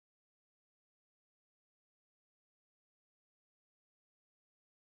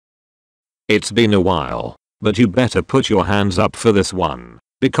It's been a while, but you better put your hands up for this one,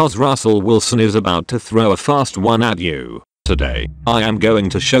 because Russell Wilson is about to throw a fast one at you. Today, I am going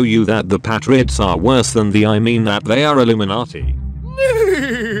to show you that the Patriots are worse than I mean that they are Illuminati.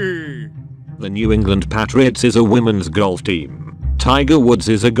 The New England Patriots is a women's golf team. Tiger Woods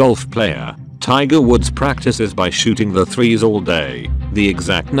is a golf player. Tiger Woods practices by shooting the threes all day. The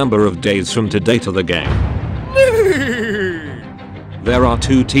exact number of days from today to the game. There are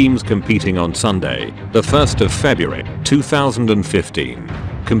two teams competing on Sunday, the 1st of February, 2015.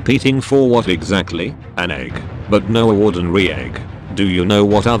 Competing for what exactly? An egg. But no ordinary egg. Do you know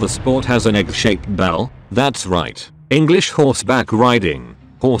what other sport has an egg-shaped bell? That's right. English horseback riding.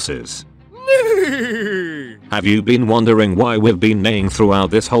 Horses. Have you been wondering why we've been neighing throughout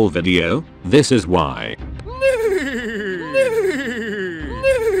this whole video? This is why.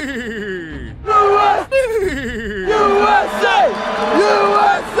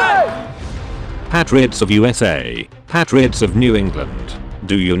 USA! Patriots of USA. Patriots of New England.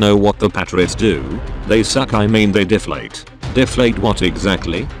 Do you know what the Patriots do? They suck, I mean they deflate. Deflate what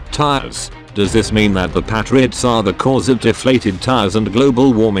exactly? Tires. Does this mean that the Patriots are the cause of deflated tires and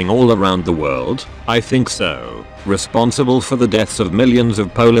global warming all around the world? I think so. Responsible for the deaths of millions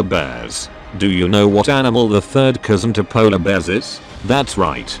of polar bears. Do you know what animal the third cousin to polar bears is? That's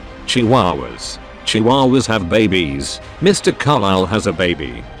right. Chihuahuas. Chihuahuas have babies. Mr. Carlisle has a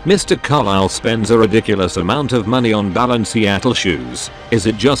baby. Mr. Carlisle spends a ridiculous amount of money on Balenciaga shoes. Is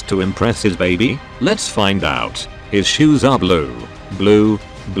it just to impress his baby? Let's find out. His shoes are blue. Blue.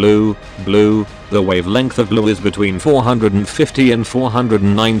 Blue. Blue. The wavelength of blue is between 450 and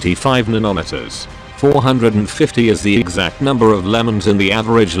 495 nanometers. 450 is the exact number of lemons in the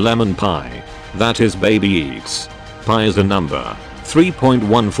average lemon pie that his baby eats. Pi is a number.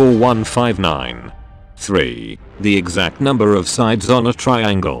 3.14159. 3. The exact number of sides on a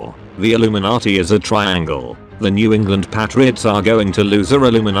triangle. The Illuminati is a triangle. The New England Patriots are going to lose.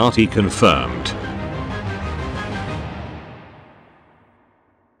 Illuminati confirmed.